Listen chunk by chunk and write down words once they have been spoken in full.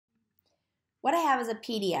what I have is a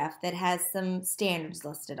PDF that has some standards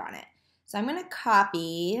listed on it. So I'm going to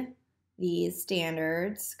copy these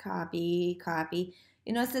standards, copy.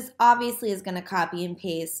 You notice this obviously is going to copy and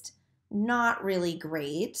paste, not really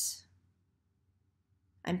great.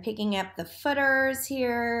 I'm picking up the footers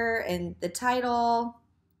here and the title.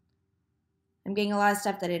 I'm getting a lot of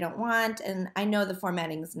stuff that I don't want, and I know the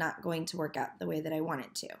formatting is not going to work out the way that I want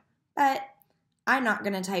it to. But I'm not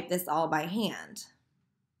going to type this all by hand.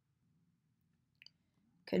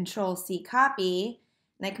 Control-C copy,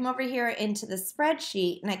 and I come over here into the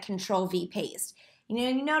spreadsheet, and I Control-V paste.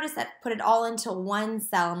 You notice that put it all into one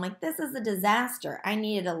cell. I'm like, this is a disaster. I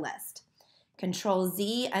needed a list.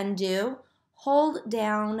 Control-Z, undo. Hold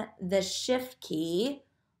down the Shift key.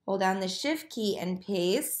 Hold down the Shift key and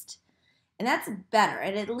paste. And that's better.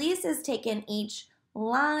 It at least has taken each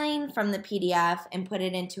line from the PDF and put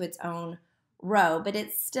it into its own row, but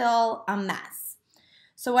it's still a mess.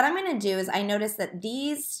 So what I'm going to do is I notice that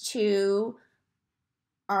these two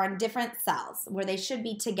are on different cells where they should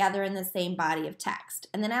be together in the same body of text.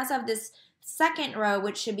 And then I also have this second row,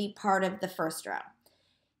 which should be part of the first row.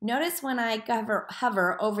 Notice when I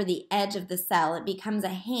hover over the edge of the cell, it becomes a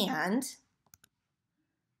hand,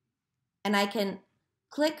 and I can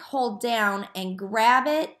click, hold down, and grab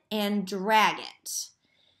it and drag it.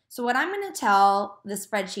 So what I'm going to tell the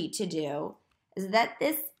spreadsheet to do is that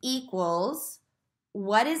this equals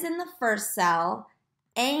what is in the first cell,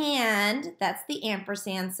 and that's the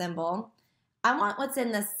ampersand symbol. I want what's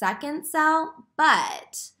in the second cell,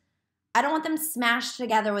 but I don't want them smashed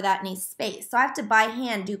together without any space. So I have to by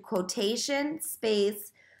hand do quotation,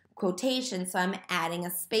 space, quotation, so I'm adding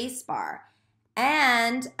a space bar.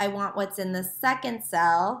 And I want what's in the second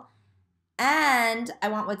cell, and I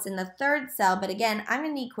want what's in the third cell. But again, I'm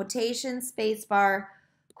going to need quotation, space bar,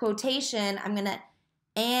 quotation. I'm going to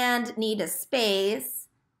and need a space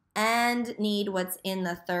and need what's in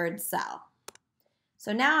the third cell.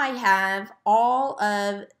 So now I have all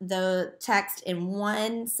of the text in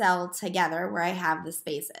one cell together where I have the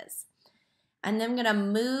spaces. And then I'm going to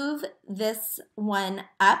move this one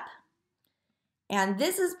up. And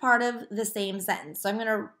this is part of the same sentence. So I'm going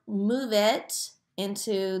to move it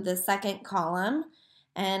into the second column.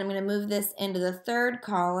 And I'm going to move this into the third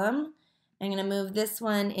column. I'm going to move this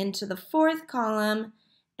one into the fourth column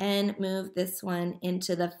and move this one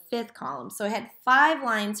into the fifth column. So I had 5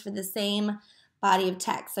 lines for the same body of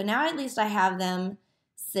text. So now at least I have them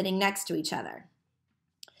sitting next to each other.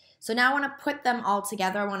 So now I want to put them all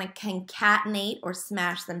together. I want to concatenate or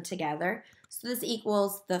smash them together. So this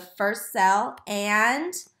equals the first cell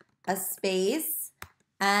and a space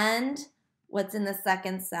and what's in the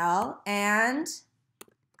second cell and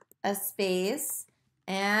a space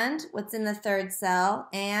and what's in the third cell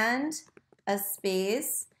and a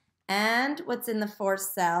space and what's in the fourth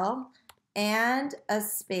cell and a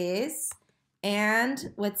space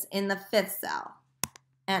and what's in the fifth cell.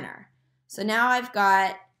 Enter. So now I've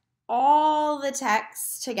got all the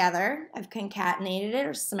text together. I've concatenated it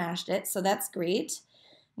or smashed it, so that's great.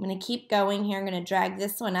 I'm going to keep going here. I'm going to drag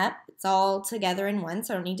this one up. It's all together in one,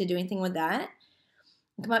 so I don't need to do anything with that.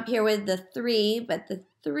 Come up here with the 3, but the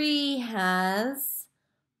 3 has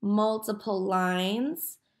multiple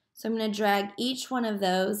lines. So I'm going to drag each one of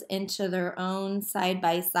those into their own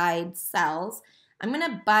side-by-side cells. I'm going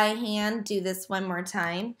to by hand do this one more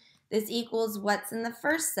time. This equals what's in the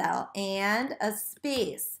first cell and a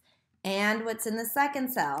space, and what's in the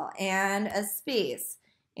second cell and a space,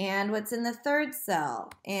 and what's in the third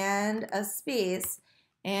cell and a space,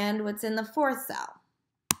 and what's in the fourth cell.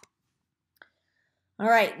 All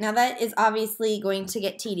right, now that is obviously going to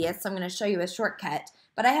get tedious, so I'm going to show you a shortcut.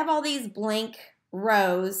 But I have all these blank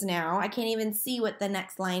rows now. I can't even see what the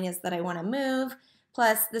next line is that I want to move.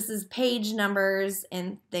 Plus, this is page numbers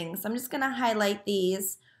and things. So I'm just going to highlight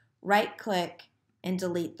these, right-click, and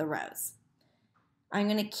delete the rows. I'm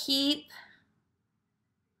going to keep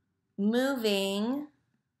moving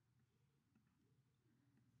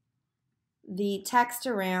the text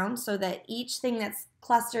around so that each thing that's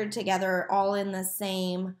clustered together are all in the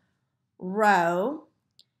same row.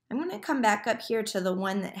 I'm going to come back up here to the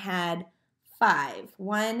one that had 5.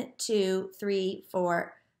 1, 2, 3,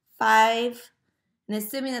 4, 5. And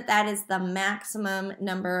assuming that that is the maximum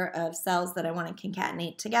number of cells that I want to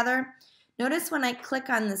concatenate together. Notice when I click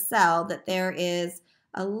on the cell that there is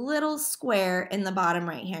a little square in the bottom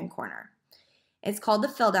right-hand corner. It's called the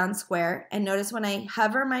fill down square, and notice when I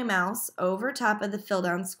hover my mouse over top of the fill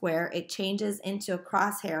down square, it changes into a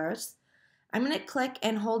crosshairs. I'm going to click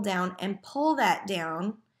and hold down and pull that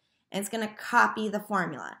down, and it's going to copy the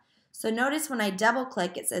formula. So notice when I double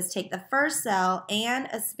click, it says take the first cell and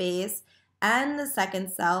a space and the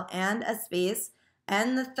second cell and a space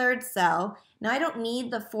and the third cell. Now I don't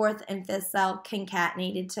need the fourth and fifth cell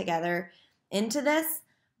concatenated together into this,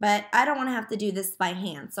 but I don't want to have to do this by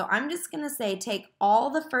hand. So I'm just going to say take all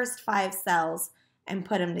the first 5 cells and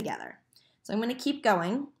put them together. So I'm going to keep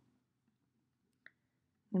going.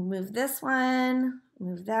 Move this one,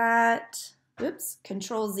 move that. Oops,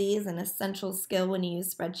 Control Z is an essential skill when you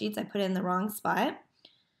use spreadsheets. I put it in the wrong spot.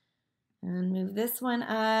 And move this one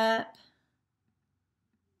up.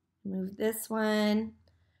 Move this one.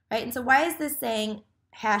 Right, and so why is this saying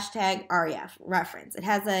hashtag REF, reference? It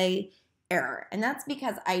has a error, and that's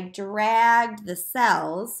because I dragged the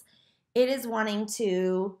cells. It is wanting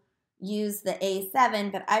to use the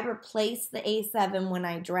A7, but I replaced the A7 when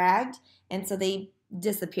I dragged, and so they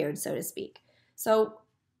disappeared, so to speak. So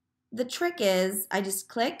the trick is I just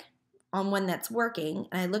click on one that's working,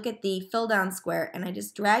 and I look at the fill down square, and I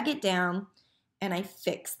just drag it down, and I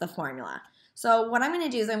fix the formula. So what I'm going to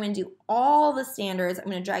do is I'm going to do all the standards. I'm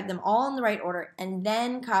going to drag them all in the right order, and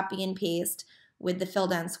then copy and paste with the fill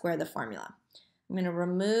down square the formula. I'm going to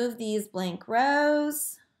remove these blank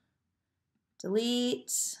rows,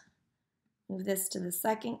 delete, move this to the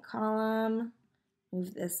second column,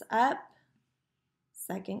 move this up,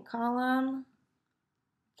 second column,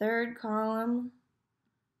 third column,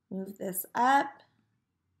 move this up,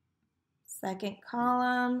 second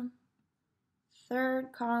column,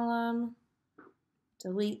 third column,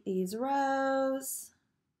 delete these rows,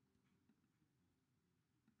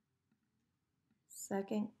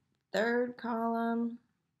 second, third column.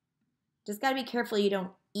 Just got to be careful you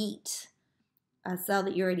don't eat a cell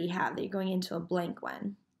that you already have, that you're going into a blank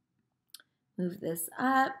one. Move this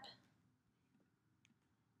up,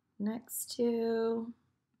 next to,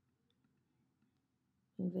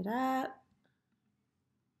 move it up,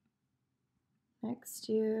 next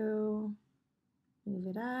to, move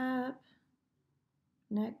it up,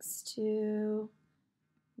 next to,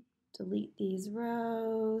 delete these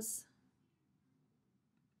rows.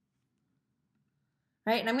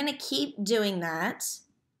 Right, and I'm going to keep doing that,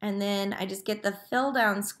 and then I just get the fill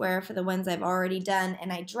down square for the ones I've already done,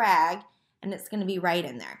 and I drag, and it's going to be right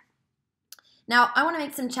in there. Now, I want to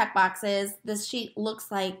make some check boxes. This sheet looks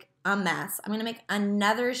like a mess. I'm going to make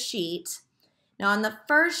another sheet. Now, on the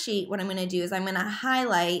first sheet, what I'm going to do is I'm going to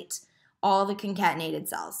highlight all the concatenated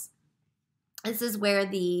cells. This is where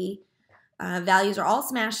the values are all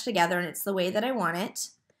smashed together, and it's the way that I want it.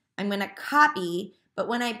 I'm going to copy, but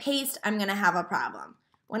when I paste, I'm going to have a problem.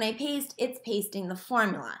 When I paste, it's pasting the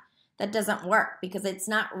formula. That doesn't work because it's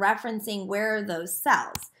not referencing where are those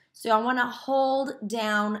cells. So I want to hold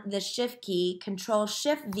down the Shift key, Control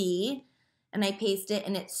Shift V, and I paste it,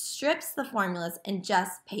 and it strips the formulas and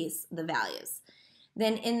just pastes the values.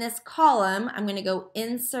 Then in this column, I'm going to go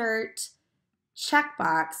Insert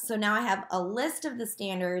Checkbox. So now I have a list of the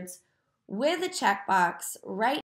standards with a checkbox right